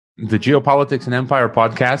The Geopolitics and Empire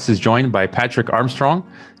podcast is joined by Patrick Armstrong.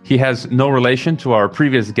 He has no relation to our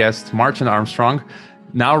previous guest, Martin Armstrong.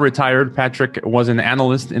 Now retired, Patrick was an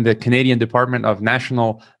analyst in the Canadian Department of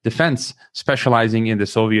National Defense, specializing in the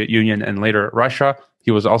Soviet Union and later Russia.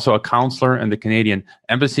 He was also a counselor in the Canadian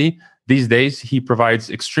Embassy. These days, he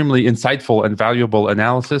provides extremely insightful and valuable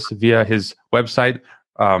analysis via his website,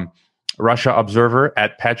 Russia Observer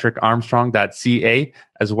at patrickarmstrong.ca,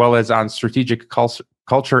 as well as on strategic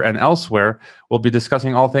culture and elsewhere. We'll be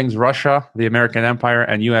discussing all things Russia, the American Empire,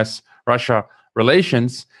 and U.S.-Russia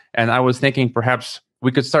relations. And I was thinking perhaps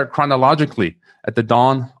we could start chronologically at the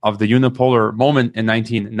dawn of the unipolar moment in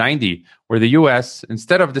 1990, where the U.S.,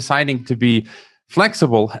 instead of deciding to be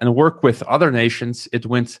flexible and work with other nations, it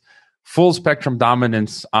went full spectrum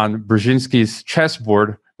dominance on Brzezinski's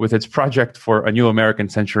chessboard with its project for a new American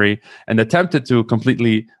century, and attempted to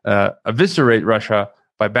completely eviscerate Russia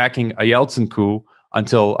by backing a Yeltsin coup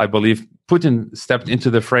until, I believe, Putin stepped into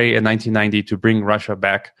the fray in 1990 to bring Russia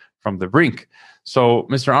back from the brink. So,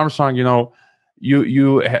 Mr. Armstrong,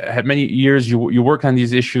 you had many years, you worked on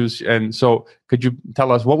these issues. And so could you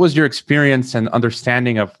tell us, what was your experience and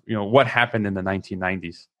understanding of what happened in the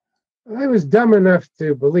 1990s? I was dumb enough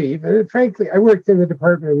to believe, and frankly, I worked in the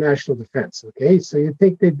Department of National Defense, okay? So you'd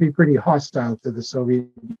think they'd be pretty hostile to the Soviet,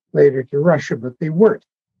 later to Russia, but they weren't.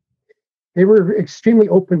 They were extremely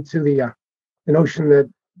open to the notion that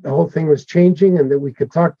the whole thing was changing and that we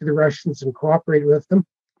could talk to the Russians and cooperate with them.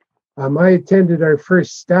 I attended our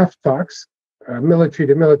first staff talks,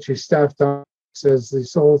 military-to-military staff talks as the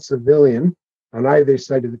sole civilian on either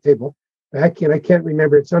side of the table. Back in, I can't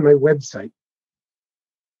remember, it's on my website.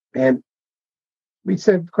 And we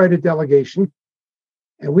sent quite a delegation,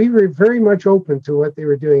 and we were very much open to what they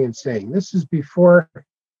were doing and saying. This is before, I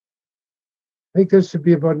think this would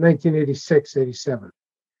be about 1986, 87.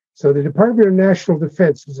 So the Department of National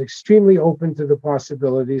Defense was extremely open to the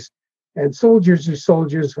possibilities, and soldiers are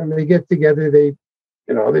soldiers. When they get together, they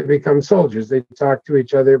become soldiers. They talk to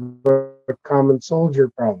each other about a common soldier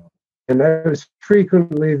problem. And I was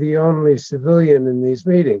frequently the only civilian in these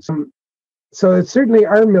meetings. So it's certainly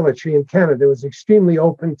our military in Canada was extremely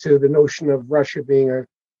open to the notion of Russia being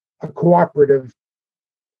a cooperative,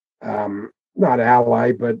 not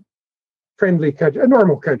ally, but friendly country, a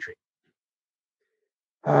normal country.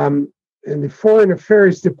 In the Foreign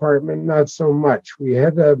Affairs Department, not so much. We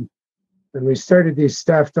had, when we started these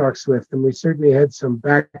staff talks with them, we certainly had some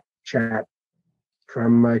back chat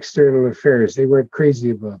from External Affairs. They weren't crazy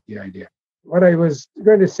about the idea. What I was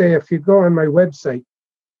going to say, if you go on my website,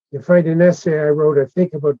 you'll find an essay I wrote, I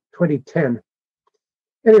think about 2010.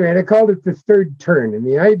 Anyway, and I called it The Third Turn. And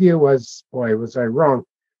the idea was, boy, was I wrong,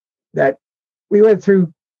 that we went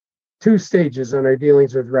through two stages on our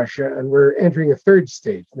dealings with Russia, and we're entering a third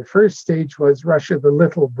stage. The first stage was Russia, the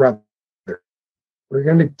little brother. We're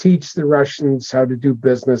going to teach the Russians how to do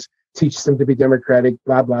business, teach them to be democratic,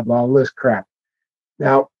 blah, blah, blah, all this crap.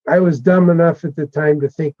 Now, I was dumb enough at the time to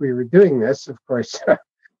think we were doing this. Of course,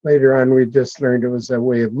 later on, we just learned it was a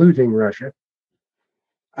way of looting Russia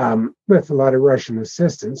with a lot of Russian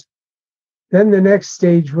assistance. Then the next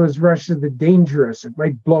stage was Russia the dangerous. It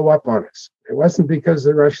might blow up on us. It wasn't because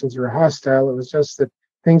the Russians were hostile. It was just that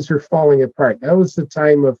things were falling apart. That was the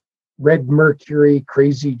time of Red Mercury,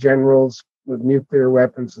 crazy generals with nuclear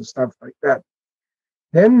weapons and stuff like that.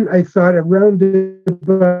 Then I thought around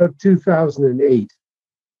about 2008,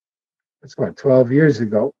 that's about 12 years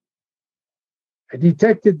ago, I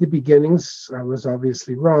detected the beginnings, I was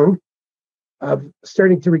obviously wrong, of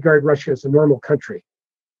starting to regard Russia as a normal country.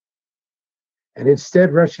 And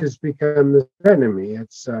instead, Russia has become the enemy.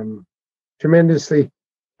 It's tremendously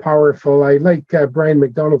powerful. I like Brian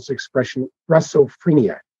McDonald's expression,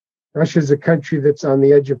 Russophrenia. Russia is a country that's on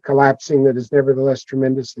the edge of collapsing that is nevertheless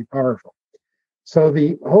tremendously powerful. So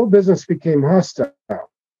the whole business became hostile.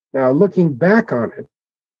 Now, looking back on it,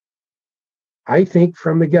 I think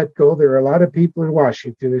from the get-go, there are a lot of people in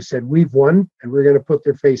Washington who said, we've won, and we're going to put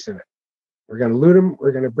their face in it. We're going to loot them.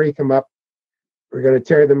 We're going to break them up. We're going to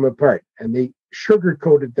tear them apart. And they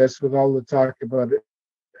sugar-coated this with all the talk about it,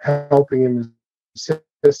 helping and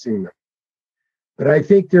assisting them. But I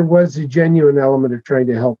think there was a genuine element of trying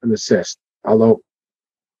to help and assist. Although,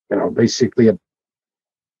 basically, it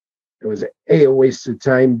was A, a waste of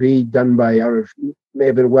time, B, done by, may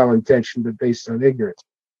have been well-intentioned, but based on ignorance.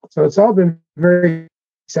 So it's all been very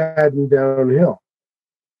sad and downhill.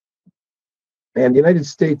 And the United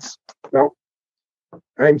States, well,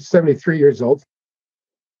 I'm 73 years old.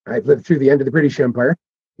 I've lived through the end of the British Empire,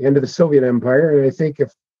 the end of the Soviet Empire, and I think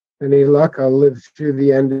if any luck, I'll live through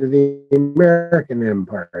the end of the American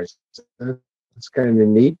Empire. So that's kind of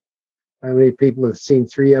neat. How many people have seen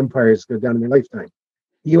three empires go down in their lifetime?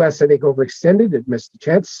 The US, I think, overextended. It missed a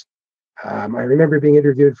chance. I remember being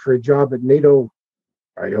interviewed for a job at NATO.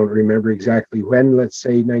 I don't remember exactly when, let's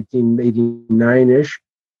say 1989-ish,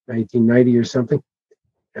 1990 or something.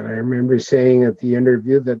 And I remember saying at the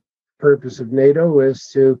interview that the purpose of NATO was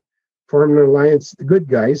to form an alliance with the good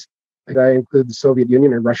guys. I include the Soviet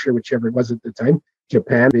Union or Russia, whichever it was at the time,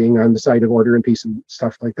 Japan being on the side of order and peace and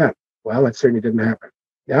stuff like that. Well, that certainly didn't happen.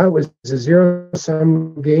 Yeah, it was a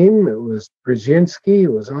zero-sum game. It was Brzezinski. It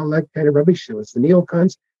was all that kind of rubbish. It was the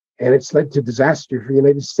neocons. And it's led to disaster for the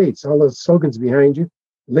United States. All those slogans behind you,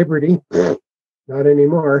 liberty, not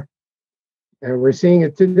anymore. And we're seeing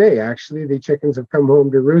it today. Actually, the chickens have come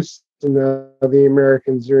home to roost, and the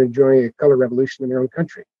Americans are enjoying a color revolution in their own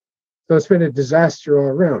country. So it's been a disaster all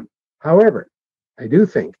around. However, I do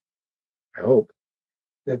think, I hope,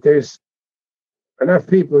 that there's enough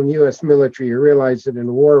people in the U.S. military who realize that in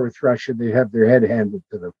a war with Russia, they have their head handed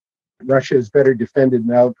to them. Russia is better defended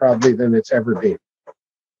now probably than it's ever been.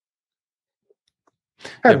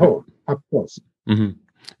 At home, up close.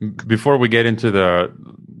 Mm-hmm. Before we get into the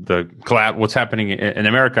collapse, what's happening in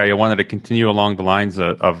America, I wanted to continue along the lines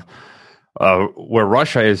of where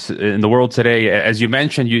Russia is in the world today. As you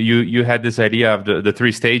mentioned, you had this idea of the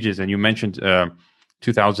three stages, and you mentioned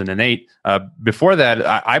 2008. Before that,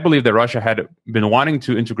 I believe that Russia had been wanting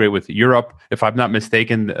to integrate with Europe. If I'm not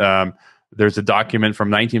mistaken, there's a document from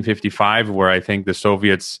 1955 where I think the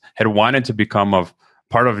Soviets had wanted to become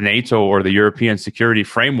part of NATO or the European security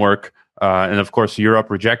framework. And of course, Europe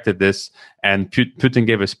rejected this. And Putin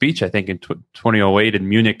gave a speech, I think, in 2008 in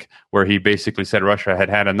Munich, where he basically said Russia had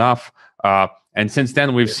had enough. And since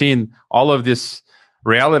then, we've seen all of this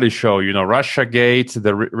reality show, Russia Gate,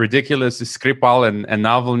 the ridiculous Skripal and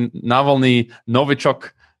Navalny,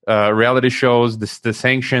 Novichok reality shows, the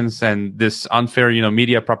sanctions and this unfair,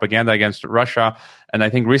 media propaganda against Russia. And I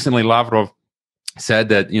think recently Lavrov said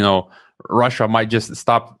that, Russia might just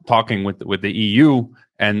stop talking with the EU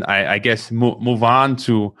and I guess move on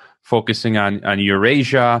to focusing on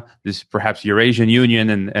Eurasia, this perhaps Eurasian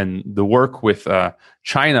Union and the work with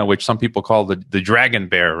China, which some people call the dragon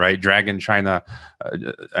bear, right? Dragon China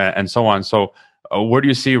and so on. So where do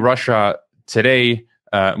you see Russia today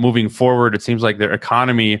moving forward? It seems like their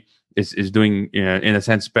economy is doing, in a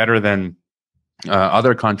sense, better than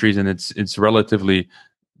other countries, and it's relatively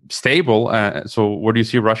stable. So where do you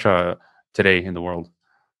see Russia today in the world?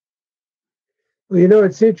 Well,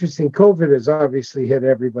 it's interesting. COVID has obviously hit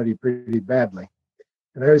everybody pretty badly.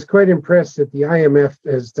 And I was quite impressed that the IMF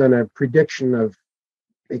has done a prediction of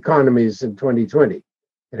economies in 2020.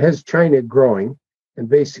 It has China growing and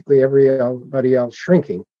basically everybody else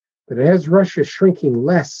shrinking, but it has Russia shrinking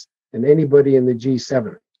less than anybody in the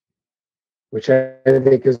G7, which I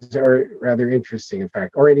think is rather interesting, in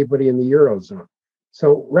fact, or anybody in the Eurozone.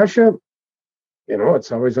 So Russia,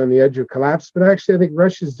 it's always on the edge of collapse, but actually I think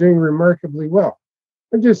Russia's doing remarkably well.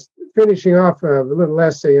 I'm just finishing off a little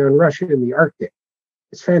essay on Russia in the Arctic.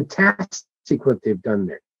 It's fantastic what they've done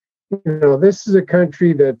there. This is a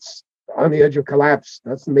country that's on the edge of collapse,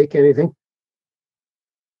 doesn't make anything.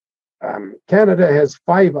 Canada has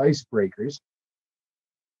 5 icebreakers,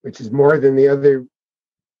 which is more than the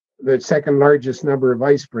second largest number of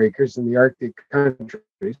icebreakers in the Arctic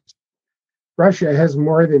countries. Russia has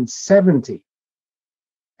more than 70.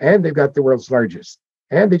 And they've got the world's largest.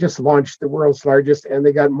 And they just launched the world's largest, and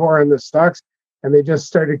they got more on the stocks, and they just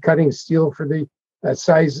started cutting steel for the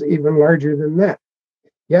size even larger than that.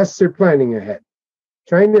 Yes, they're planning ahead.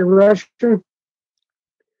 China, Russia,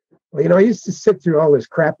 well, I used to sit through all this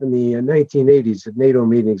crap in the 1980s at NATO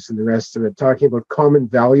meetings and the rest of it, talking about common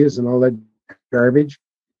values and all that garbage.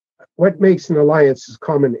 What makes an alliance is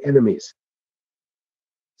common enemies.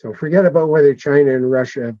 So forget about whether China and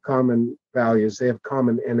Russia have common values. They have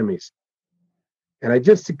common enemies. And it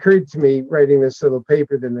just occurred to me, writing this little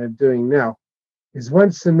paper that I'm doing now, is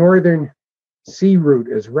once the Northern Sea Route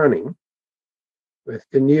is running with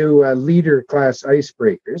the new leader class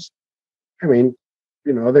icebreakers,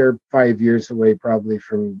 they're 5 years away probably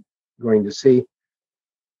from going to sea,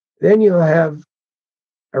 then you'll have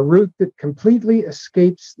a route that completely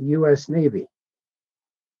escapes the US Navy.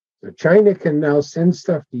 So China can now send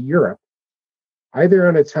stuff to Europe, either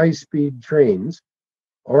on its high-speed trains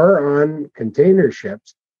or on container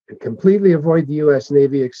ships, and completely avoid the US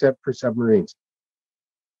Navy except for submarines.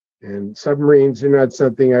 And submarines are not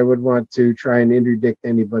something I would want to try and interdict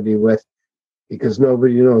anybody with, because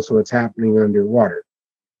nobody knows what's happening underwater,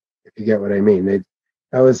 if you get what I mean.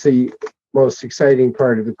 That was the most exciting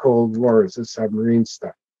part of the Cold War, is the submarine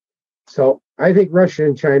stuff. So I think Russia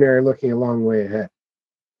and China are looking a long way ahead.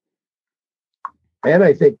 And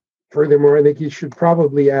I think Furthermore, I think you should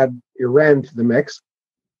probably add Iran to the mix.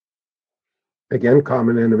 Again,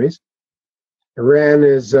 common enemies. Iran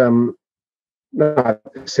is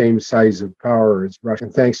not the same size of power as Russia.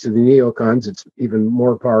 And thanks to the neocons, it's even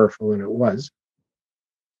more powerful than it was.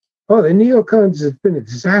 Oh, the neocons has been a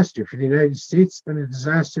disaster for the United States. It's been a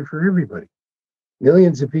disaster for everybody.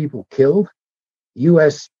 Millions of people killed.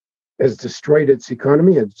 U.S. has destroyed its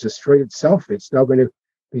economy. It's destroyed itself. It's now going to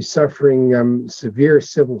be suffering severe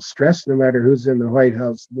civil stress, no matter who's in the White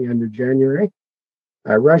House at the end of January.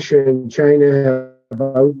 Russia and China have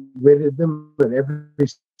outwitted them at every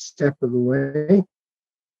step of the way.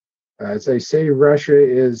 As I say, Russia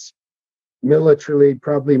is militarily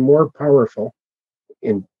probably more powerful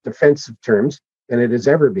in defensive terms than it has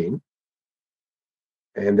ever been.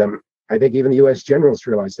 And I think even the U.S. generals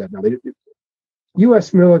realize that now. The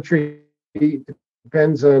U.S. military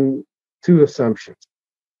depends on two assumptions: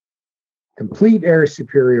 complete air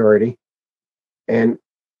superiority and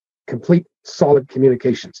complete solid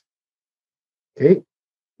communications. Okay?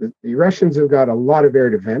 The Russians have got a lot of air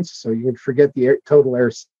defense, so you can forget the total air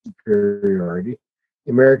superiority.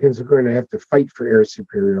 The Americans are going to have to fight for air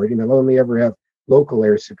superiority, and they'll only ever have local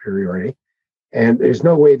air superiority. And there's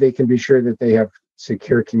no way they can be sure that they have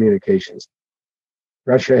secure communications.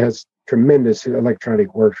 Russia has tremendous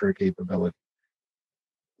electronic warfare capability.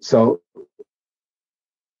 So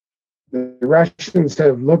the Russians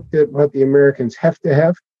have looked at what the Americans have to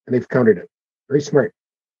have, and they've countered it. Very smart.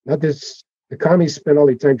 Not this. The commies spent all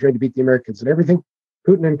their time trying to beat the Americans and everything.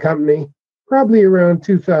 Putin and company, probably around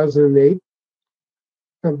 2008,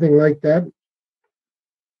 something like that.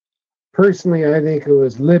 Personally, I think it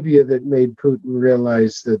was Libya that made Putin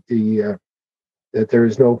realize that that there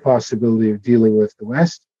is no possibility of dealing with the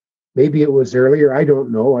West. Maybe it was earlier. I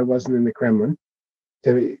don't know. I wasn't in the Kremlin.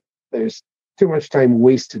 There's too much time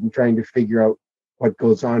wasted in trying to figure out what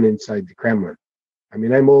goes on inside the Kremlin. I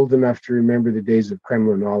mean, I'm old enough to remember the days of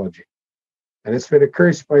Kremlinology. And it's been a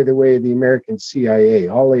curse, by the way, the American CIA.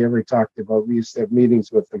 All they ever talked about, we used to have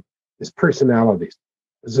meetings with them, is personalities.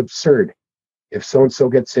 It was absurd. If so-and-so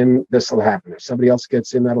gets in, this will happen. If somebody else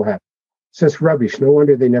gets in, that'll happen. It's just rubbish. No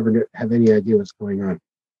wonder they never have any idea what's going on.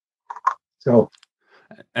 So,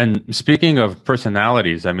 and speaking of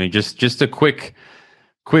personalities, I mean, just a quick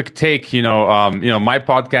take. My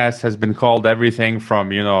podcast has been called everything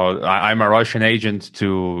from I'm a Russian agent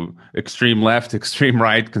to extreme left, extreme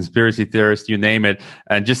right, conspiracy theorist, you name it.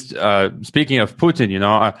 And just speaking of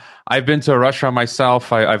Putin, I've been to Russia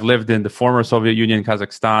myself. I've lived in the former Soviet Union,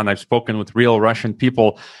 Kazakhstan. I've spoken with real Russian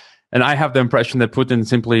people. And I have the impression that Putin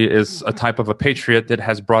simply is a type of a patriot that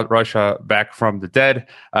has brought Russia back from the dead.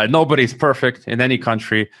 Nobody's perfect in any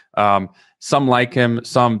country. Some like him,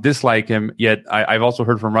 some dislike him. Yet I've also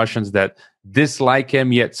heard from Russians that dislike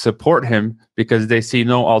him yet support him because they see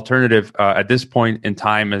no alternative at this point in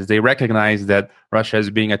time, as they recognize that Russia is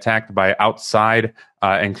being attacked by outside,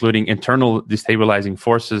 including internal destabilizing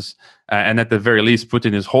forces. And at the very least,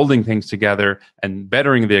 Putin is holding things together and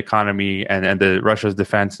bettering the economy and the Russia's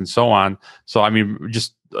defense and so on. So, I mean,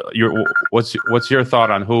 just what's your thought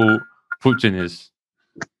on who Putin is?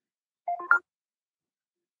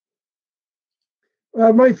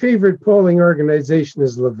 My favorite polling organization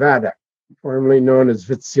is Levada, formerly known as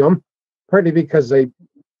Vitsium, partly because I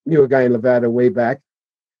knew a guy in Levada way back,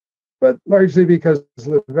 but largely because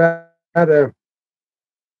Levada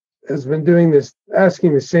has been doing this,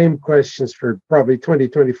 asking the same questions for probably 20,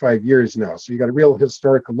 25 years now. So you got a real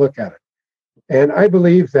historical look at it. And I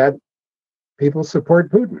believe that people support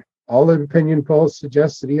Putin. All the opinion polls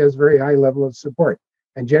suggest that he has very high level of support,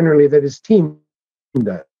 and generally that his team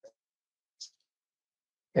does.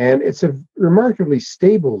 And it's a remarkably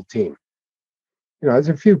stable team. There's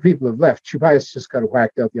a few people have left. Chubais just got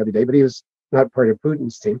whacked out the other day, but he was not part of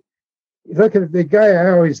Putin's team. You look at the guy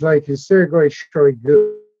I always like is Sergei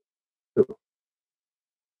Shoigu,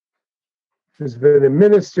 who's been a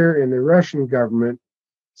minister in the Russian government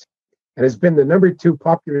and has been the number 2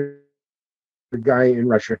 popular guy in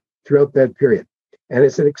Russia throughout that period. And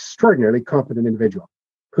it's an extraordinarily competent individual.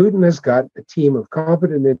 Putin has got a team of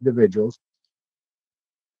competent individuals,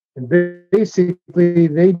 and basically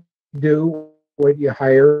they do what you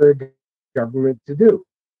hire a government to do.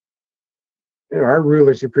 Our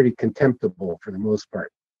rulers are pretty contemptible for the most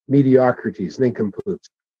part, mediocrities, nincompoops.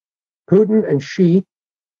 Putin and Xi,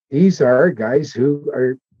 these are guys who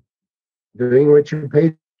are doing what you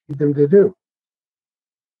paid them to do.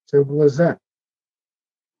 Simple as that.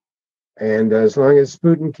 And as long as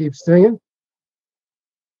Putin keeps doing it,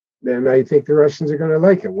 then I think the Russians are going to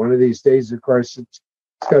like it. One of these days, of course, it's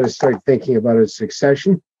got to start thinking about his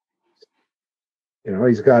succession.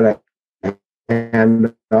 He's got to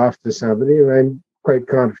hand off to somebody, and I'm quite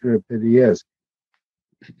confident that he is.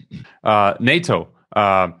 NATO.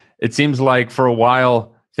 It seems like for a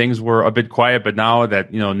while things were a bit quiet, but now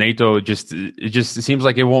that NATO it just seems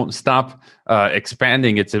like it won't stop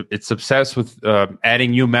expanding. It's obsessed with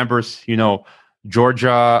adding new members.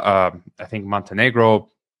 Georgia, I think Montenegro,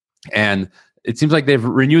 and it seems like they've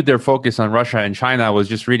renewed their focus on Russia and China. I was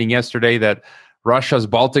just reading yesterday that Russia's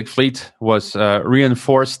Baltic fleet was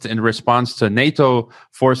reinforced in response to NATO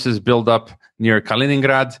forces buildup near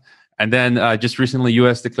Kaliningrad. And then just recently,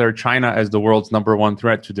 U.S. declared China as the world's #1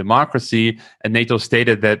 threat to democracy. And NATO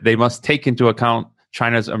stated that they must take into account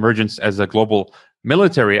China's emergence as a global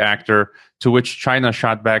military actor, to which China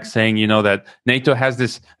shot back saying, that NATO has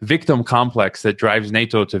this victim complex that drives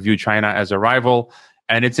NATO to view China as a rival.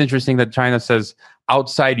 And it's interesting that China says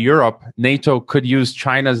outside Europe, NATO could use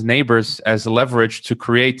China's neighbors as leverage to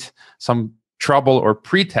create some trouble or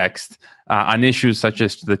pretext on issues such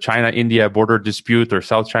as the China-India border dispute or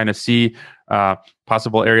South China Sea,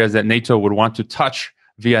 possible areas that NATO would want to touch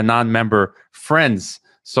via non-member friends.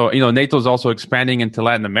 So, NATO is also expanding into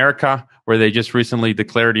Latin America, where they just recently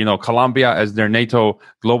declared, Colombia as their NATO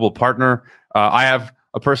global partner. I have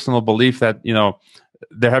a personal belief that,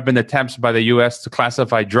 there have been attempts by the U.S. to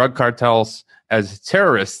classify drug cartels as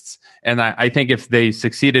terrorists. And I think if they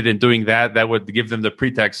succeeded in doing that, that would give them the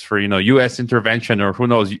pretext for, U.S. intervention or who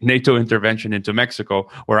knows, NATO intervention into Mexico,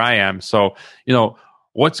 where I am. So,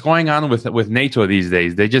 what's going on with NATO these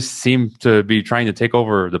days? They just seem to be trying to take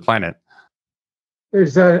over the planet.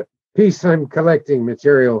 There's a piece I'm collecting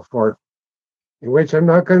material for, in which I'm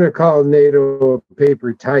not going to call NATO a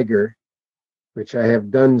paper tiger, which I have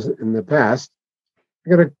done in the past.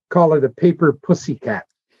 I'm going to call it a paper pussycat.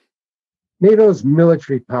 NATO's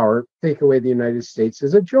military power, take away the United States,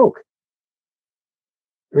 is a joke.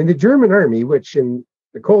 I mean, the German army, which in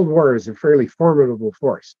the Cold War is a fairly formidable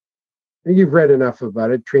force. And you've read enough about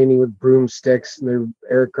it, training with broomsticks, and their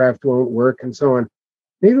aircraft won't work, and so on.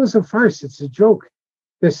 NATO's a farce. It's a joke.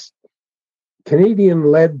 This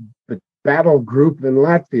Canadian-led battle group in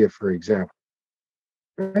Latvia, for example,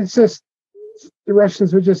 it's just, the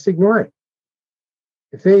Russians would just ignore it.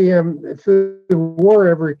 If the war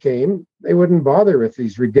ever came, they wouldn't bother with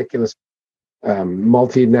these ridiculous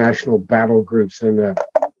multinational battle groups in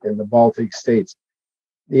the Baltic states.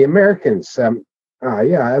 The Americans, I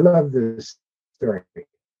love this story.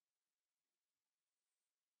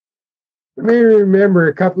 You may remember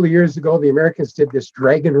a couple of years ago, the Americans did this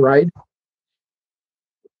dragon ride.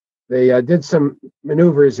 They did some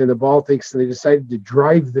maneuvers in the Baltics, and they decided to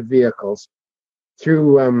drive the vehicles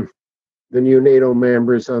through the new NATO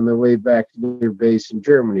members on the way back to their base in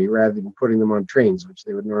Germany, rather than putting them on trains, which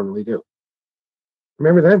they would normally do.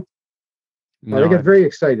 Remember that? No. They got very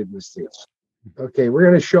excited in the States. Okay, we're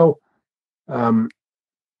going to show, what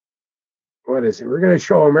is it? We're going to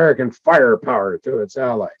show American firepower to its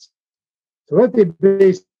allies. So what they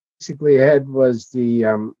basically had was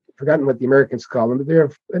forgotten what the Americans call them, but they're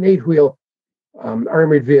an 8-wheel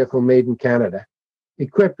armored vehicle made in Canada,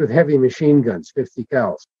 equipped with heavy machine guns, 50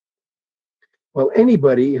 cals. Well,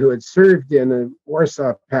 anybody who had served in a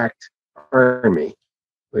Warsaw Pact army,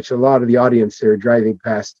 which a lot of the audience there driving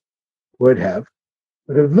past would have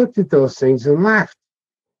looked at those things and laughed.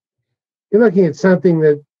 You're looking at something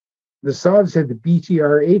that the Sovs had the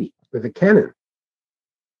BTR-80 with a cannon.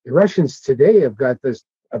 The Russians today have got this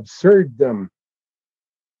absurd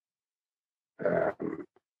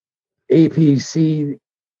APC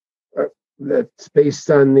that's based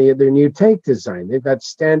on their new tank design. They've got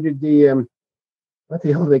standard what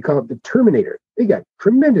the hell do they call it? The Terminator. They got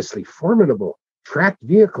tremendously formidable tracked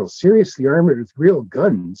vehicles, seriously armored with real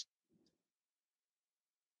guns.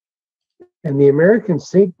 And the Americans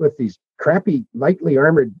think with these crappy, lightly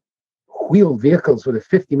armored wheeled vehicles with a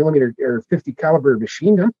 50 millimeter or 50 caliber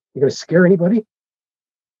machine gun, you're going to scare anybody?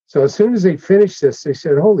 So as soon as they finished this, they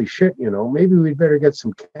said, holy shit, maybe we'd better get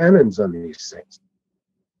some cannons on these things.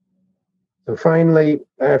 So finally,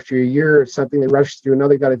 after a year or something, they rushed through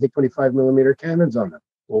another got, I think, 25 millimeter cannons on them.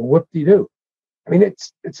 Well, whoop-de-doo. I mean,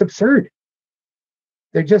 it's absurd.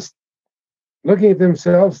 They're just looking at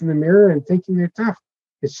themselves in the mirror and thinking they're tough.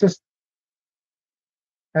 It's just,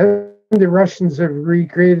 and the Russians have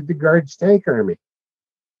recreated the Guards tank army.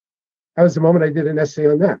 That was the moment I did an essay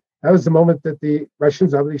on that. That was the moment that the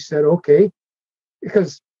Russians obviously said, okay,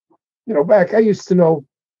 because, back, I used to know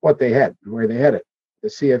what they had and where they had it. The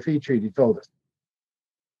CFE treaty told us.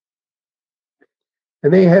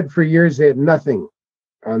 And they had nothing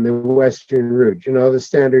on the western route, the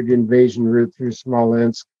standard invasion route through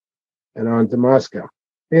Smolensk and on to Moscow.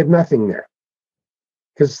 They had nothing there.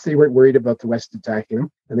 because they weren't worried about the West attacking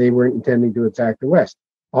them, and they weren't intending to attack the West.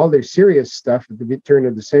 All their serious stuff at the turn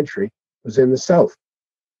of the century was in the South.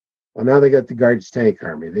 Well, now they got the Guards Tank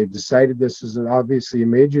Army. They've decided this is obviously a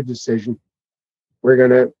major decision. We're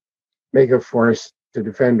going to make a force to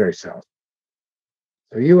defend ourselves.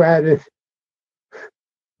 So you added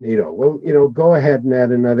NATO. Well, go ahead and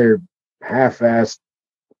add another half-assed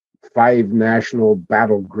 5 national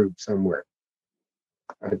battle group somewhere.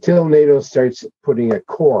 Until NATO starts putting a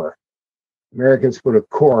core. Americans put a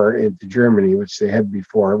core into Germany, which they had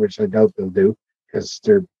before, which I doubt they'll do, because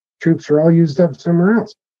their troops are all used up somewhere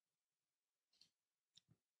else.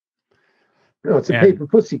 No, it's a paper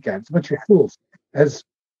pussycat. It's a bunch of fools. As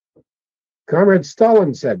Comrade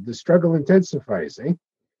Stalin said, the struggle intensifies, eh?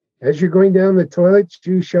 As you're going down the toilet,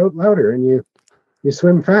 you shout louder and you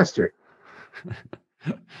swim faster.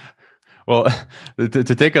 Well,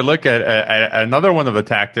 to take a look at another one of the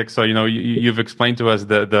tactics, so you've explained to us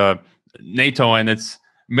the NATO and its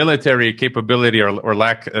military capability or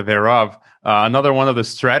lack thereof. Another one of the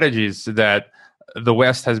strategies that the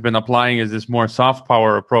West has been applying is this more soft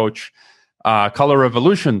power approach, color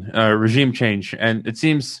revolution, regime change, and it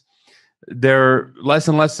seems they're less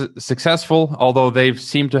and less successful, although they've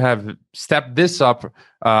seemed to have stepped this up.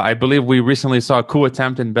 I believe we recently saw a coup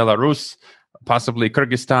attempt in Belarus, possibly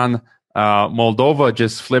Kyrgyzstan. Moldova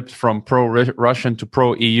just flipped from pro-Russian to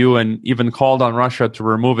pro-EU and even called on Russia to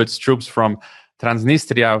remove its troops from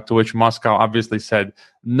Transnistria, to which Moscow obviously said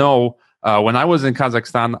no. When I was in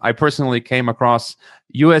Kazakhstan, I personally came across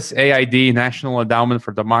USAID, National Endowment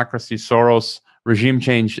for Democracy, Soros regime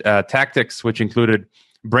change tactics, which included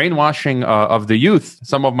brainwashing of the youth.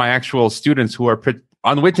 Some of my actual students who are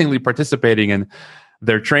unwittingly participating in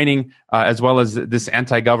their training, as well as this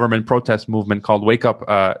anti-government protest movement called Wake Up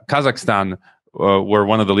Kazakhstan, where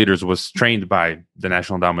one of the leaders was trained by the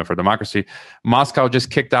National Endowment for Democracy. Moscow just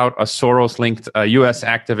kicked out a Soros-linked U.S.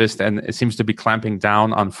 activist, and it seems to be clamping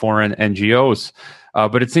down on foreign NGOs.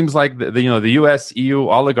 But it seems like the U.S. EU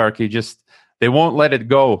oligarchy they won't let it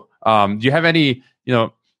go. Do you have any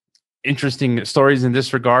interesting stories in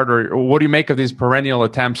this regard, or what do you make of these perennial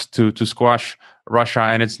attempts to squash Russia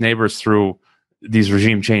and its neighbors through these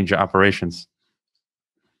regime change operations?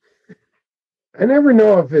 I never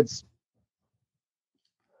know if it's,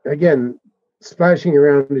 again, splashing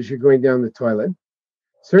around as you're going down the toilet.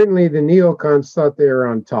 Certainly the neocons thought they were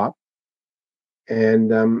on top.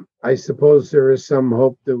 And I suppose there is some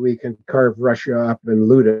hope that we can carve Russia up and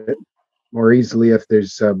loot it more easily if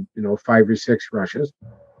there's, 5 or 6 Russias.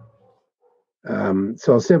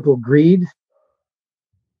 So simple greed.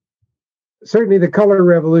 Certainly the color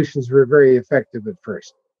revolutions were very effective at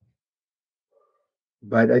first.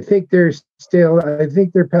 But I think they're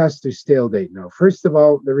past their stale date now. First of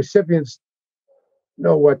all, the recipients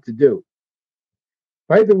know what to do.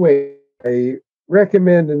 By the way, I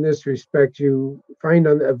recommend in this respect you find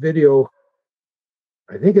on a video,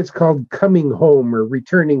 I think it's called Coming Home or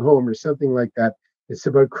Returning Home or something like that. It's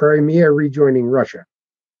about Crimea rejoining Russia.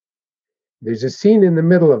 There's a scene in the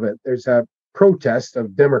middle of it. There's a protest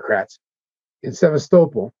of Democrats in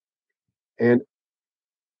Sevastopol, and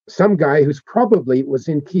some guy who's probably was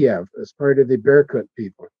in Kiev as part of the Berkut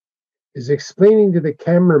people is explaining to the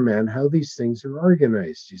cameraman how these things are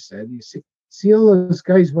organized. He said, "You see all those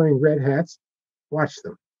guys wearing red hats? Watch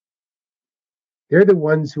them. They're the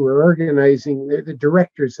ones who are organizing. They're the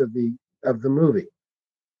directors of the movie."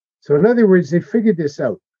 So in other words, they figured this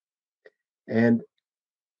out, and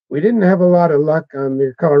we didn't have a lot of luck on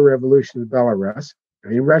the color revolution in Belarus. I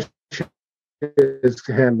mean, Russia is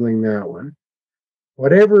handling that one.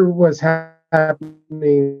 Whatever was happening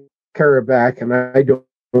in Karabakh, and I don't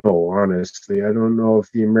know, honestly. I don't know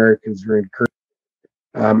if the Americans were encouraged.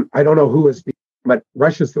 I don't know who was, but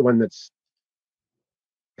Russia's the one that's,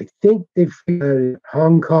 I think they figured out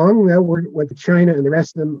Hong Kong, that went to China, and the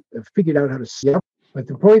rest of them have figured out how to see up. But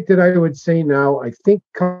the point that I would say now, I think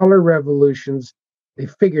color revolutions, they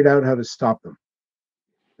figured out how to stop them.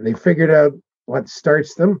 And they figured out what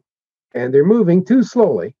starts them, and they're moving too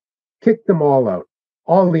slowly. Kick them all out.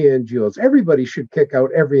 All the NGOs. Everybody should kick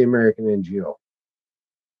out every American NGO.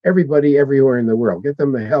 Everybody everywhere in the world. Get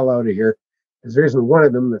them the hell out of here, because there isn't one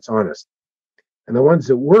of them that's honest. And the ones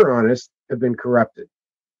that were honest have been corrupted.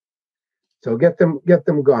 So get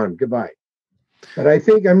them gone. Goodbye. But I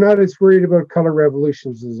think I'm not as worried about color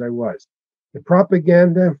revolutions as I was. The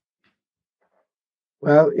propaganda,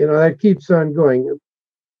 well, that keeps on going.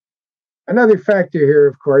 Another factor here,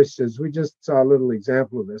 of course, is we just saw a little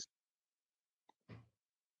example of this.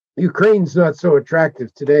 Ukraine's not so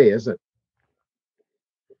attractive today, is it?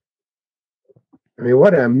 I mean,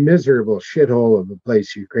 what a miserable shithole of a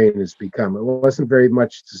place Ukraine has become. It wasn't very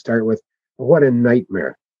much to start with, but what a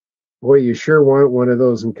nightmare. Boy, you sure want one of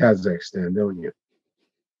those in Kazakhstan, don't you?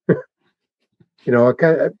 You know,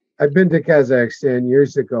 I've been to Kazakhstan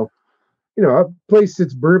years ago. You know, a place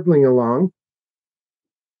that's burbling along,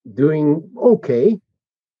 doing okay,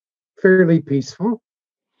 fairly peaceful.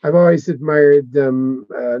 I've always admired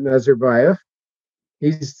Nazarbayev.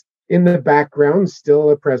 He's in the background, still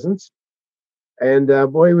a presence. And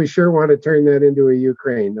boy, we sure want to turn that into a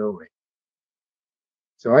Ukraine, don't we?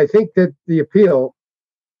 So I think that the appeal,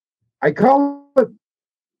 I call it,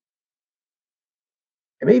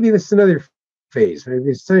 maybe this is another phase. Maybe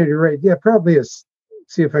it's time to write. Yeah, probably is.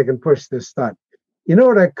 See if I can push this thought. You know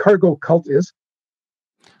what a cargo cult is?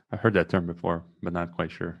 I've heard that term before, but not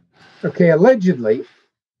quite sure. Okay, allegedly,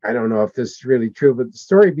 I don't know if this is really true, but the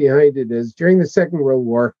story behind it is during the Second World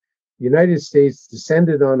War, the United States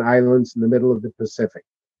descended on islands in the middle of the Pacific.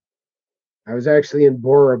 I was actually in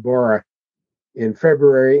Bora Bora in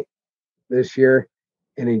February this year,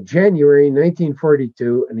 and in January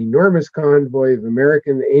 1942, an enormous convoy of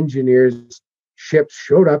American engineers ships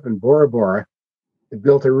showed up in Bora Bora and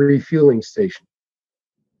built a refueling station.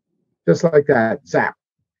 Just like that, zap.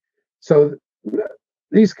 So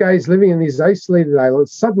these guys living in these isolated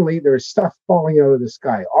islands, suddenly there's stuff falling out of the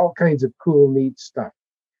sky, all kinds of cool, neat stuff.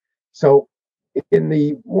 So in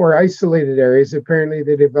the more isolated areas, apparently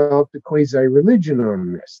they developed a quasi-religion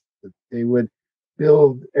on this, that they would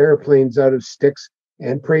build airplanes out of sticks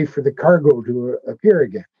and pray for the cargo to appear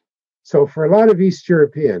again. So for a lot of East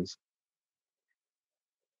Europeans,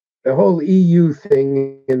 the whole EU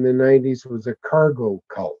thing in the 90s was a cargo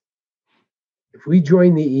cult. If we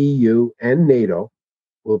join the EU and NATO,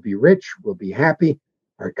 we'll be rich, we'll be happy,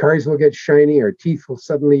 our cars will get shiny, our teeth will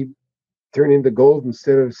suddenly turn into gold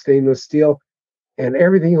instead of stainless steel, and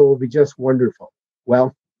everything will be just wonderful.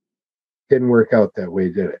 Well, didn't work out that way,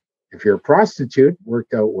 did it? If you're a prostitute,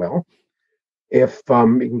 worked out well. If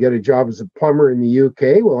you can get a job as a plumber in the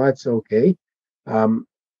UK, well, that's okay.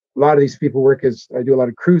 A lot of these people work I do a lot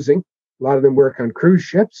of cruising. A lot of them work on cruise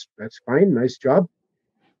ships. That's fine, nice job.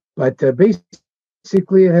 But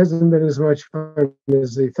basically, it hasn't been as much fun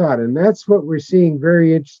as they thought. And that's what we're seeing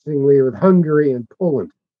very interestingly with Hungary and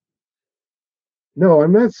Poland. No,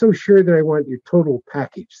 I'm not so sure that I want your total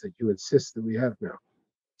package that you insist that we have now.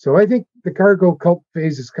 So I think the cargo cult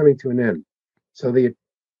phase is coming to an end. So the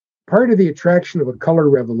part of the attraction of a color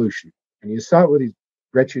revolution, and you saw it with these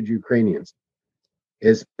wretched Ukrainians,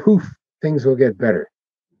 is poof, things will get better.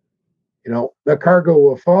 You know, the cargo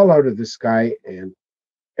will fall out of the sky and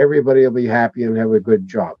everybody will be happy and have a good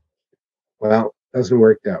job. Well, it doesn't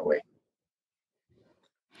work that way.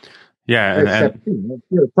 Yeah, Except, if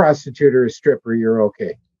you're a prostitute or a stripper, you're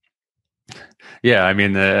okay. Yeah, I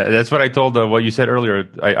mean, that's what I told what you said earlier.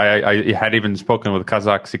 I had even spoken with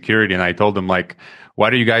Kazakh security, and I told them, like, why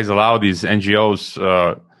do you guys allow these NGOs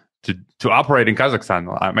to operate in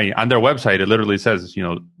Kazakhstan? I mean, on their website, it literally says, you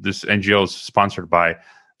know, this NGO is sponsored by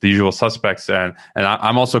the usual suspects. And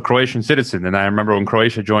I'm also a Croatian citizen. And I remember when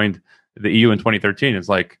Croatia joined the EU in 2013, it's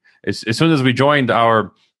like, as soon as we joined,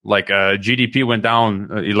 our GDP went down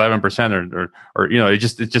 11% or you know, it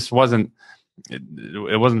just wasn't,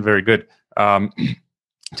 it wasn't very good.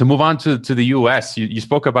 To move on to the US, you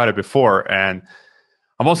spoke about it before, and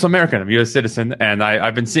I'm also American. I'm a U.S. citizen, and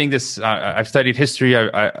I've been seeing this. I've studied history,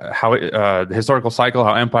 how the historical cycle,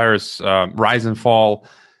 how empires rise and fall,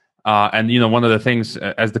 and you know, one of the things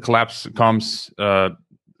as the collapse comes,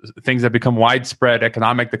 things that become widespread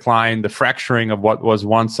economic decline, the fracturing of what was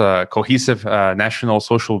once a cohesive national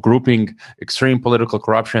social grouping, extreme political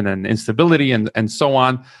corruption and instability, and so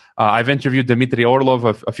on. I've interviewed Dmitry Orlov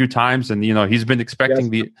a few times, and you know, he's been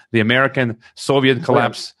expecting the American Soviet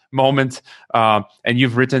collapse moment. And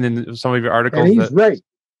you've written in some of your articles. And he's right.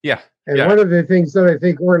 Yeah. And one of the things that I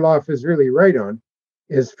think Orlov is really right on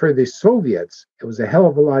is for the Soviets, it was a hell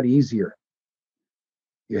of a lot easier.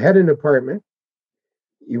 You had an apartment.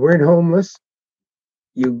 You weren't homeless.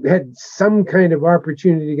 You had some kind of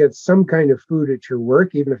opportunity to get some kind of food at your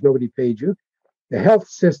work, even if nobody paid you. The health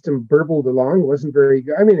system burbled along. It wasn't very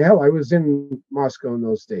good. I mean, hell, I was in Moscow in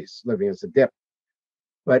those days, living as a dip.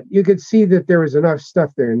 But you could see that there was enough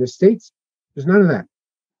stuff there. In the States, there's none of that.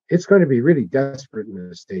 It's going to be really desperate in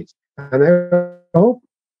the States. And I hope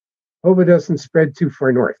it doesn't spread too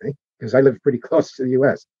far north, because I live pretty close to the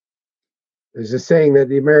U.S. There's a saying that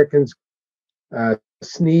the Americans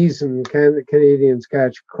sneeze and Canadians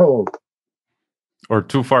catch cold. Or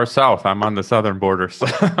too far south. I'm on the southern border.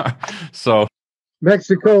 So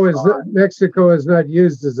Mexico is not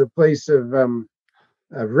used as a place of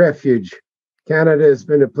refuge Canada has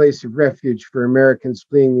been a place of refuge for Americans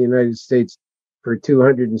fleeing the United States for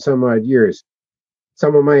 200 and some odd years.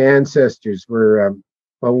 Some of my ancestors were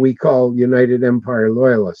what we call United Empire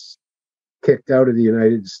loyalists, kicked out of the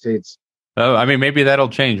United States. I mean, maybe that'll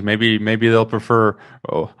change. Maybe they'll prefer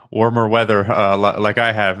warmer weather, like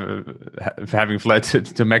I have, having fled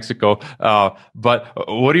to Mexico. But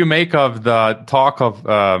what do you make of the talk of,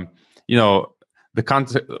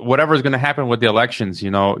 whatever is going to happen with the elections?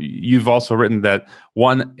 You've also written that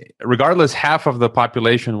regardless, half of the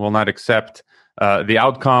population will not accept the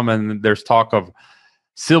outcome, and there's talk of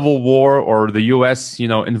civil war or the U.S.,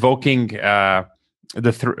 invoking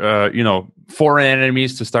foreign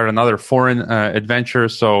enemies to start another foreign adventure.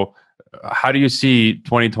 So how do you see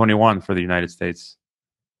 2021 for the United States?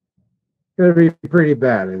 It's going to be pretty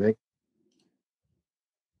bad, I think.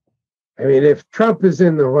 I mean, if Trump is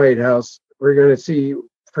in the White House, we're going to see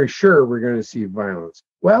violence.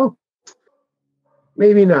 Well,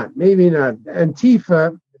 maybe not.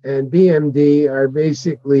 Antifa and BMD are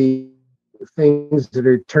basically things that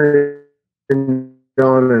are turned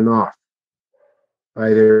on and off by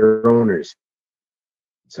their owners.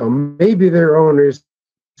 So maybe their owners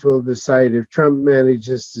will decide, if Trump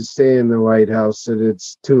manages to stay in the White House, that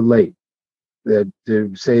it's too late, that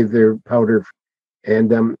to save their powder. And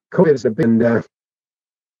COVID has been, I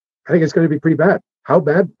think it's going to be pretty bad. How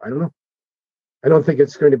bad? I don't know. I don't think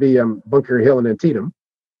it's going to be Bunker Hill and Antietam,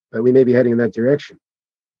 but we may be heading in that direction.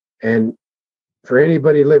 And for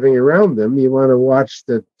anybody living around them, you want to watch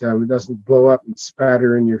that it doesn't blow up and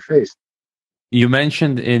spatter in your face. You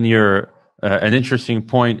mentioned in your an interesting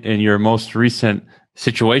point in your most recent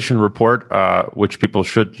situation report, which people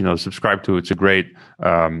should subscribe to. It's a great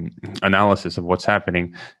analysis of what's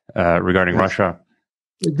happening regarding Russia.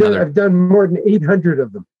 I've done more than 800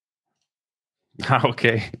 of them.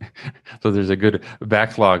 Okay, so there's a good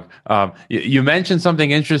backlog. You mentioned something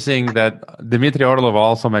interesting that Dmitry Orlov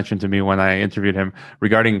also mentioned to me when I interviewed him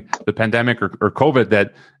regarding the pandemic or COVID,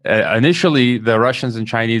 that initially the Russians and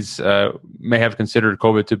Chinese may have considered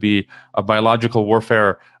COVID to be a biological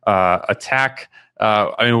warfare attack.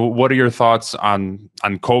 I mean, what are your thoughts on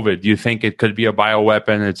COVID? Do you think it could be a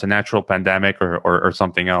bioweapon, it's a natural pandemic, or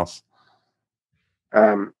something else?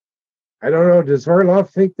 I don't know. Does Orlov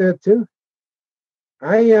think that too?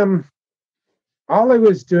 All I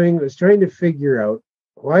was doing was trying to figure out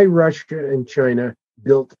why Russia and China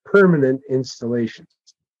built permanent installations.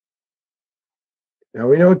 Now,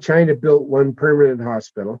 we know China built one permanent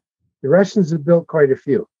hospital. The Russians have built quite a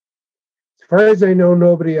few. As far as I know,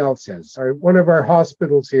 nobody else has. One of our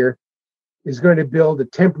hospitals here is going to build a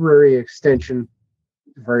temporary extension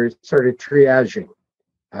for sort of triaging.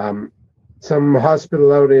 Some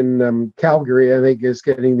hospital out in Calgary, I think, is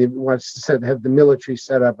wants to have the military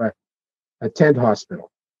set up a tent hospital.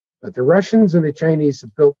 But the Russians and the Chinese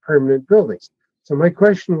have built permanent buildings. So my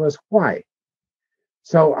question was, why?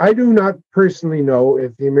 So I do not personally know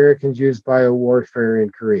if the Americans use biowarfare in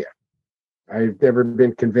Korea. I've never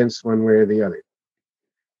been convinced one way or the other.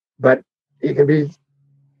 But it can be,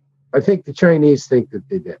 I think the Chinese think that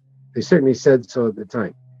they did. They certainly said so at the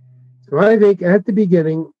time. So I think at the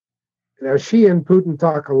beginning, now, Xi and Putin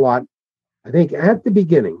talk a lot. I think at the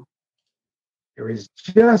beginning, there was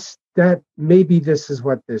just that maybe this is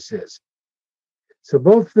what this is. So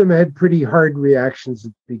both of them had pretty hard reactions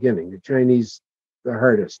at the beginning. The Chinese, the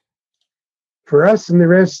hardest. For us and the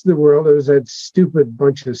rest of the world, it was that stupid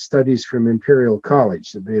bunch of studies from Imperial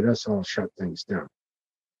College that made us all shut things down.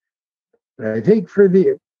 But I think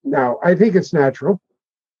I think it's natural.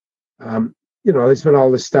 There's been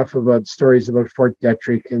all this stuff about stories about Fort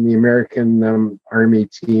Detrick and the American Army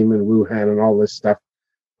team in Wuhan and all this stuff.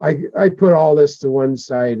 I put all this to one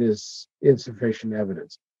side as insufficient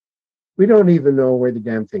evidence. We don't even know where the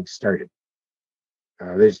damn thing started.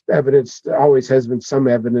 There's evidence, there always has been some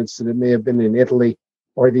evidence that it may have been in Italy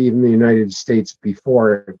or even the United States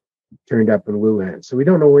before it turned up in Wuhan. So we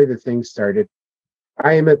don't know where the thing started.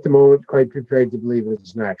 I am at the moment quite prepared to believe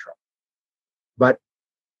it's natural. But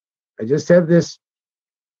I just have this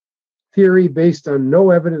theory based on no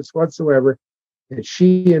evidence whatsoever that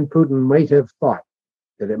Xi and Putin might have thought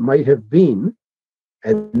that it might have been.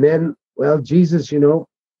 And then, well, Jesus,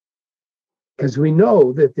 because we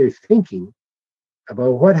know that they're thinking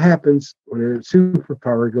about what happens when a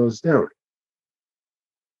superpower goes down.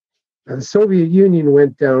 Now, the Soviet Union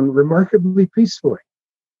went down remarkably peacefully.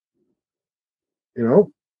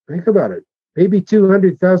 Think about it. Maybe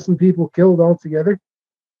 200,000 people killed altogether.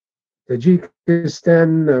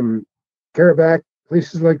 Tajikistan, Karabakh,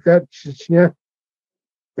 places like that, Chechnya,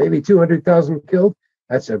 maybe 200,000 killed.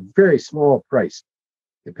 That's a very small price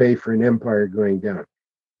to pay for an empire going down.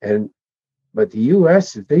 And But the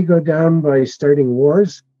U.S., if they go down by starting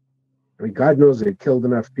wars, I mean, God knows they've killed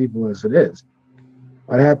enough people as it is.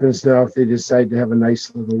 What happens now if they decide to have a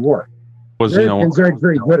nice little war? Americans aren't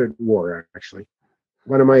very good at war, actually.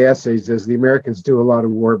 One of my essays is the Americans do a lot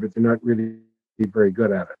of war, but they're not really very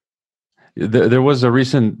good at it. There was a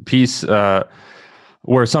recent piece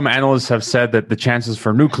where some analysts have said that the chances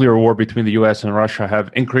for nuclear war between the U.S. and Russia have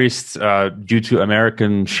increased due to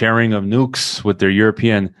American sharing of nukes with their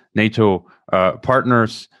European NATO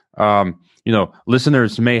partners.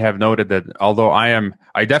 Listeners may have noted that although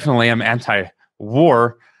I definitely am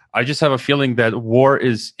anti-war, I just have a feeling that war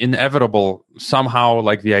is inevitable somehow,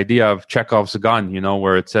 like the idea of Chekhov's gun,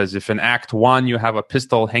 where it says if in Act 1 you have a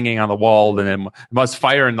pistol hanging on the wall, then it must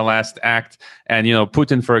fire in the last act. And,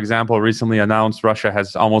 Putin, for example, recently announced Russia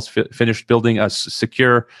has almost finished building a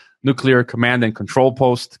secure nuclear command and control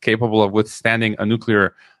post capable of withstanding a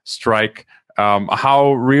nuclear strike.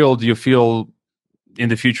 How real do you feel in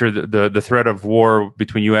the future the threat of war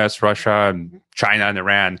between U.S., Russia, and China and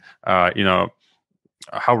Iran?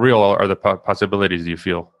 How real are the possibilities, do you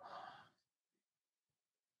feel?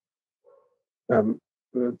 The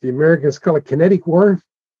Americans call it kinetic war.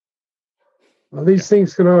 Well, these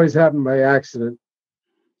things can always happen by accident.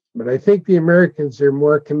 But I think the Americans are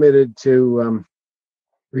more committed to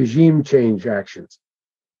regime change actions,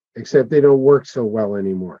 except they don't work so well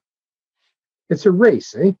anymore. It's a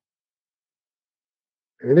race, eh?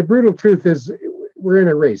 And the brutal truth is we're in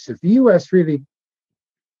a race. If the U.S. really...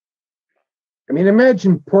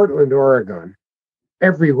 imagine Portland, Oregon,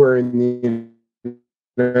 everywhere in the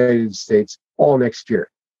United States, all next year.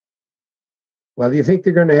 Well, do you think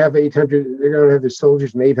they're going to have 800? They're going to have their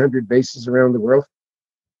soldiers in 800 bases around the world?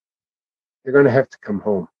 They're going to have to come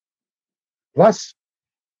home. Plus,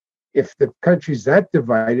 if the country's that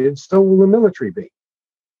divided, so will the military be.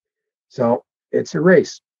 So it's a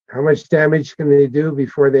race. How much damage can they do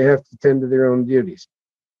before they have to tend to their own duties?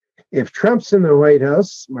 If Trump's in the White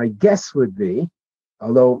House, my guess would be,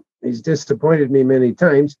 although he's disappointed me many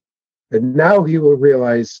times, that now he will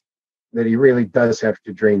realize that he really does have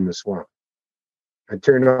to drain the swamp and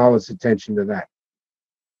turn all his attention to that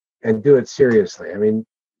and do it seriously.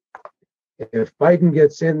 If Biden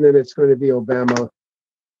gets in, then it's going to be Obama.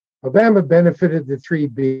 Obama benefited the 3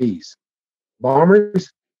 Bs: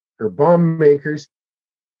 bombers or bomb makers,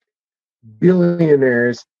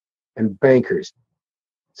 billionaires, and bankers.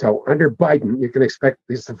 So under Biden, you can expect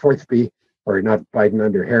at least the 4th B, or not Biden,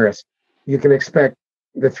 under Harris, you can expect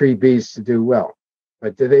the 3 Bs to do well.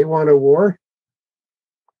 But do they want a war?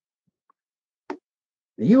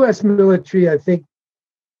 The U.S. military, I think,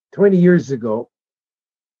 20 years ago,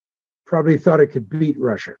 probably thought it could beat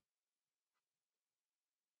Russia.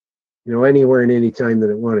 Anywhere and any time that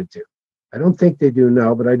it wanted to. I don't think they do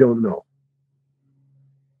now, but I don't know.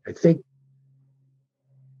 I think,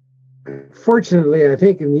 fortunately, I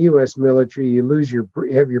think in the U.S. military, you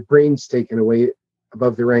have your brains taken away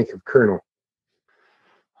above the rank of colonel.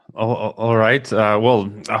 Oh, all right.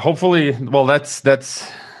 Hopefully, that's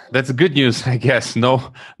good news, I guess.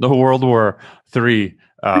 No World War III.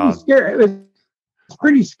 Pretty scary. It's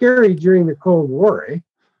pretty scary during the Cold War, eh?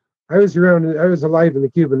 I was alive in the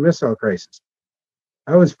Cuban Missile Crisis.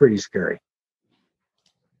 That was pretty scary.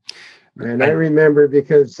 And I remember,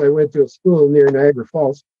 because I went to a school near Niagara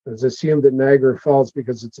Falls, it was assumed that Niagara Falls,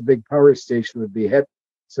 because it's a big power station, would be hit.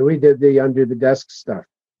 So we did the under the desk stuff.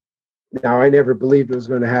 Now, I never believed it was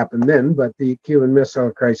going to happen then, but the Cuban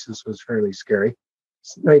Missile Crisis was fairly scary.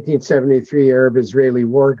 1973 Arab-Israeli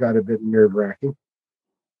war got a bit nerve-wracking.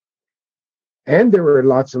 And there were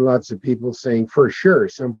lots and lots of people saying, for sure,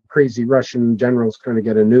 some crazy Russian general's going to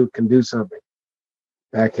get a nuke and do something.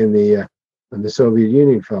 Back in when the Soviet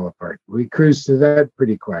Union fell apart, we cruised through that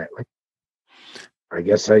pretty quietly. I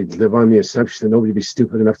guess I live on the assumption that nobody would be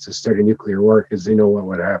stupid enough to start a nuclear war because they know what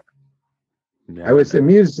would happen. Yeah. I was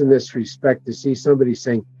amused in this respect to see somebody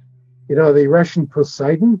saying, the Russian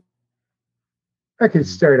Poseidon, that could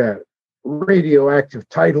start a radioactive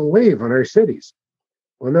tidal wave on our cities.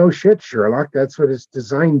 Well, no shit, Sherlock. That's what it's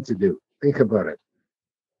designed to do. Think about it.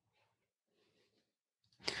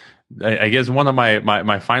 I guess one of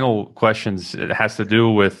my final questions, it has to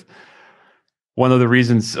do with one of the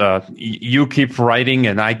reasons you keep writing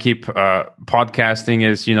and I keep podcasting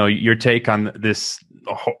is, your take on this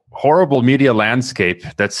horrible media landscape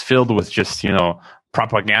that's filled with just,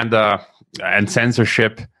 propaganda and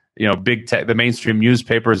censorship. Big tech, the mainstream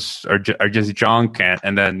newspapers are just junk,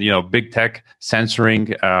 and then big tech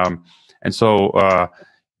censoring. And so,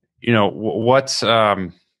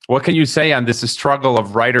 what can you say on this struggle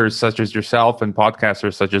of writers such as yourself and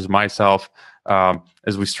podcasters such as myself,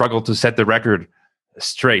 as we struggle to set the record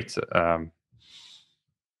straight?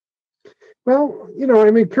 Well,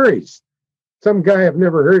 I'm encouraged. Some guy I've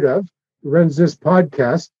never heard of who runs this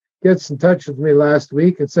podcast gets in touch with me last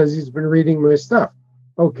week and says he's been reading my stuff.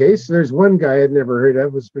 Okay, so there's one guy I'd never heard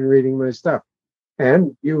of who's been reading my stuff.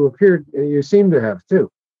 And you seem to have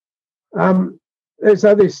too. There's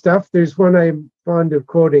other stuff. There's one I'm fond of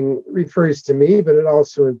quoting, refers to me, but it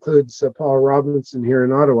also includes Paul Robinson here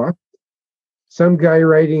in Ottawa. Some guy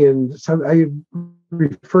writing, and I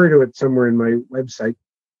refer to it somewhere in my website.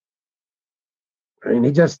 I mean,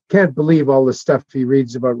 he just can't believe all the stuff he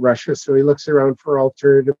reads about Russia, so he looks around for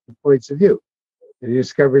alternative points of view. And he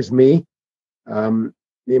discovers me, the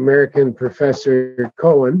American Professor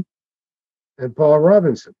Cohen, and Paul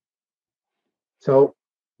Robinson. So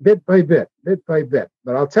bit by bit.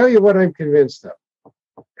 But I'll tell you what I'm convinced of.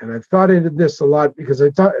 And I've thought into this a lot because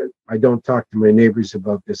I don't talk to my neighbors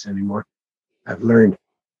about this anymore. I've learned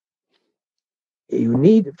you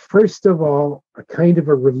need, first of all, a kind of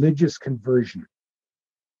a religious conversion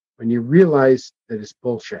when you realize that it's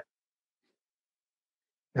bullshit.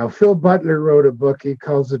 Now, Phil Butler wrote a book, he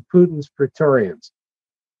calls it Putin's Praetorians.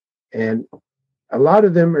 And a lot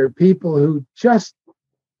of them are people who just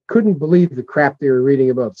couldn't believe the crap they were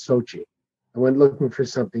reading about Sochi and went looking for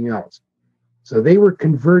something else. So they were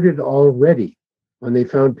converted already when they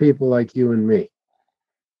found people like you and me.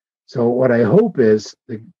 So what I hope is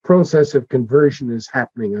the process of conversion is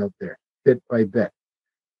happening out there, bit by bit.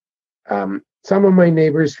 Some of my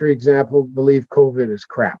neighbors, for example, believe COVID is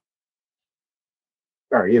crap.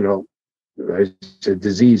 Or, it's a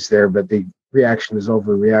disease there, but the reaction is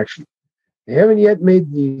overreaction. They haven't yet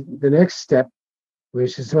made the next step,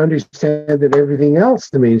 which is to understand that everything else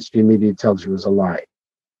the mainstream media tells you is a lie.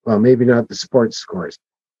 Well, maybe not the sports scores.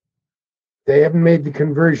 They haven't made the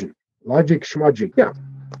conversion. Logic, schmogic. Yeah.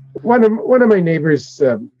 One of my neighbors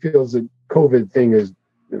feels that COVID thing is,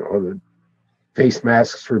 the face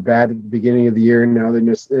masks were bad at the beginning of the year, and now they're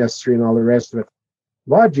necessary and all the rest of it.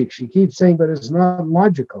 Logic, she keeps saying, but it's not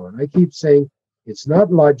logical. And I keep saying, it's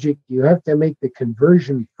not logic. You have to make the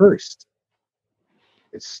conversion first.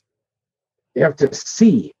 You have to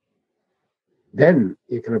see. Then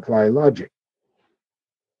you can apply logic.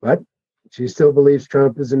 But she still believes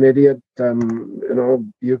Trump is an idiot.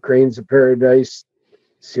 Ukraine's a paradise.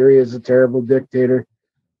 Syria's a terrible dictator.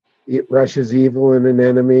 Russia's evil and an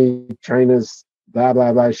enemy. China's blah,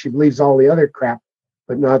 blah, blah. She believes all the other crap,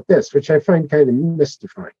 but not this, which I find kind of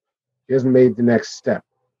mystifying. She hasn't made the next step.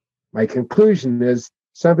 My conclusion is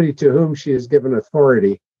somebody to whom she has given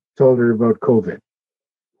authority told her about COVID.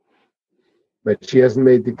 But she hasn't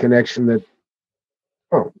made the connection that,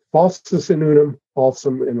 falsus in unum,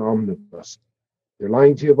 falsum in omnibus. They're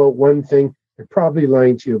lying to you about one thing. They're probably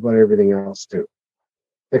lying to you about everything else too,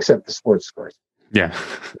 except the sports scores. Yeah.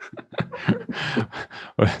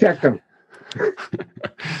 Check them.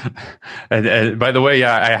 And by the way,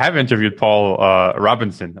 I have interviewed Paul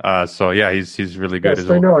Robinson. So yeah, he's really good. Yes,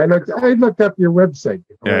 I know. I looked up your website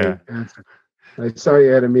before. Yeah. I saw you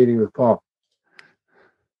had a meeting with Paul.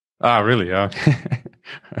 Ah, really? Okay.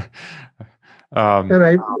 And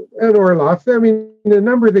Orloff. I mean, the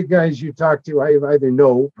number of the guys you talk to, I either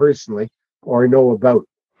know personally or know about,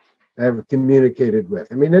 have communicated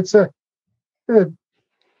with. I mean, it's a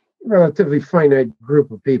relatively finite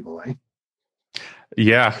group of people, eh?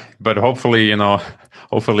 Yeah, but hopefully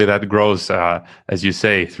that grows, as you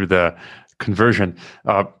say, through the conversion.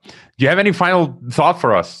 Do you have any final thought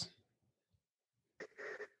for us?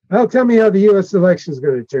 Well, tell me how the U.S. election is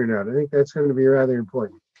going to turn out. I think that's going to be rather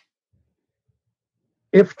important.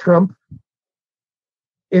 If Trump,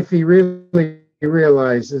 if he really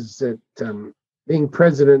realizes that being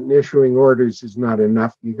president and issuing orders is not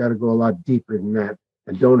enough, you got to go a lot deeper than that,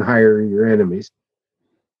 and don't hire your enemies,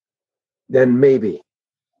 then maybe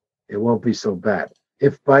it won't be so bad.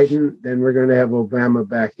 If Biden, then we're going to have Obama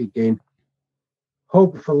back again.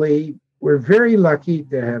 Hopefully, we're very lucky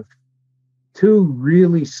to have two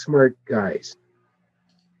really smart guys,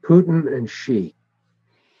 Putin and Xi,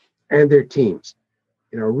 and their teams.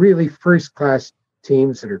 Really first-class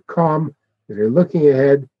teams that are calm, that are looking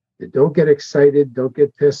ahead, that don't get excited, don't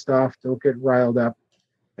get pissed off, don't get riled up.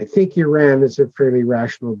 I think Iran is a fairly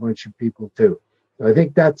rational bunch of people, too. So I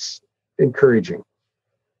think that's encouraging.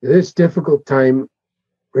 At this difficult time,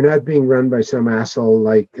 we're not being run by some asshole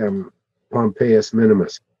like Pompeius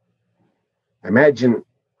Minimus. Imagine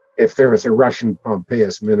if there was a Russian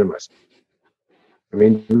Pompeius Minimus. I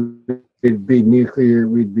mean, it'd be nuclear,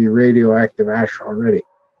 we'd be radioactive ash already.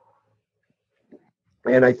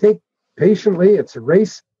 And I think patiently, it's a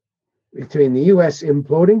race between the U.S.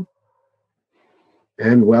 imploding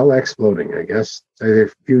and, exploding, I guess,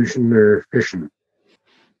 either fusion or fission.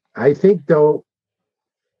 I think, though,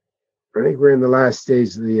 I think we're in the last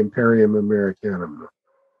days of the Imperium Americanum.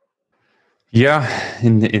 Yeah,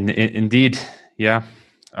 indeed. Yeah.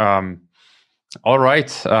 All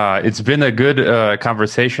right. It's been a good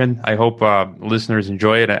conversation. I hope listeners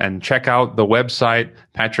enjoy it, and check out the website,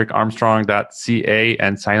 patrickarmstrong.ca,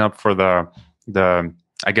 and sign up for the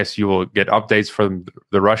I guess you will get updates from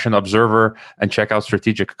the Russian Observer, and check out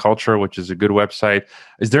Strategic Culture, which is a good website.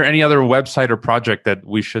 Is there any other website or project that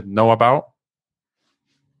we should know about?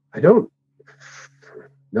 I don't.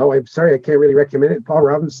 No, I'm sorry. I can't really recommend it. Paul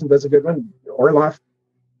Robinson does a good one. Orloff.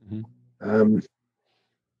 Mm-hmm.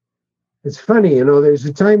 It's funny, there's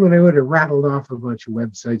a time when I would have rattled off a bunch of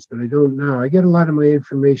websites, but I don't now. I get a lot of my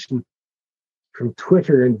information from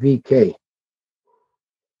Twitter and VK.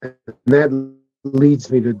 And that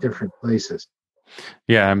leads me to different places.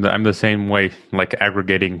 Yeah, I'm the same way, like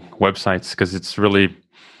aggregating websites, because it's really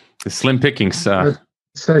slim pickings. Not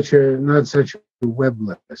such a web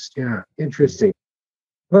list. Yeah, interesting.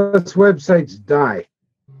 Plus, websites die,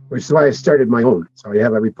 which is why I started my own. So I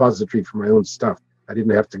have a repository for my own stuff. I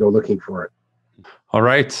didn't have to go looking for it. All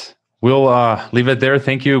right. We'll leave it there.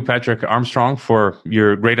 Thank you, Patrick Armstrong, for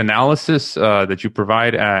your great analysis that you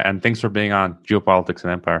provide. And thanks for being on Geopolitics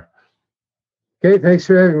and Empire. Okay, thanks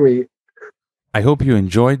for having me. I hope you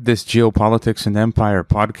enjoyed this Geopolitics and Empire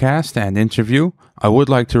podcast and interview. I would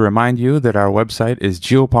like to remind you that our website is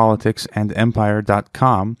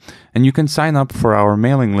geopoliticsandempire.com, and you can sign up for our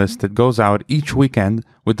mailing list that goes out each weekend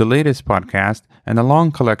with the latest podcast and a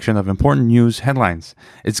long collection of important news headlines.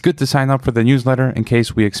 It's good to sign up for the newsletter in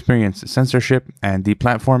case we experience censorship and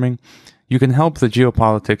deplatforming. You can help the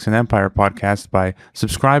Geopolitics and Empire podcast by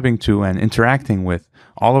subscribing to and interacting with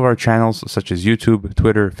all of our channels such as YouTube,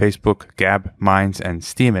 Twitter, Facebook, Gab, Minds, and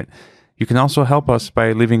Steemit. You can also help us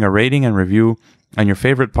by leaving a rating and review on your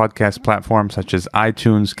favorite podcast platforms such as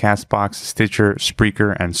iTunes, Castbox, Stitcher,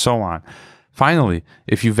 Spreaker, and so on. Finally,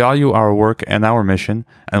 if you value our work and our mission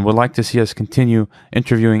and would like to see us continue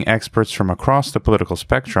interviewing experts from across the political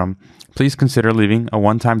spectrum, please consider leaving a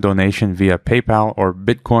one-time donation via PayPal or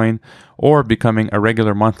Bitcoin, or becoming a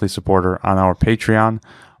regular monthly supporter on our Patreon.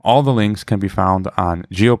 All the links can be found on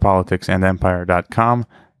geopoliticsandempire.com.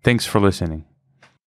 Thanks for listening.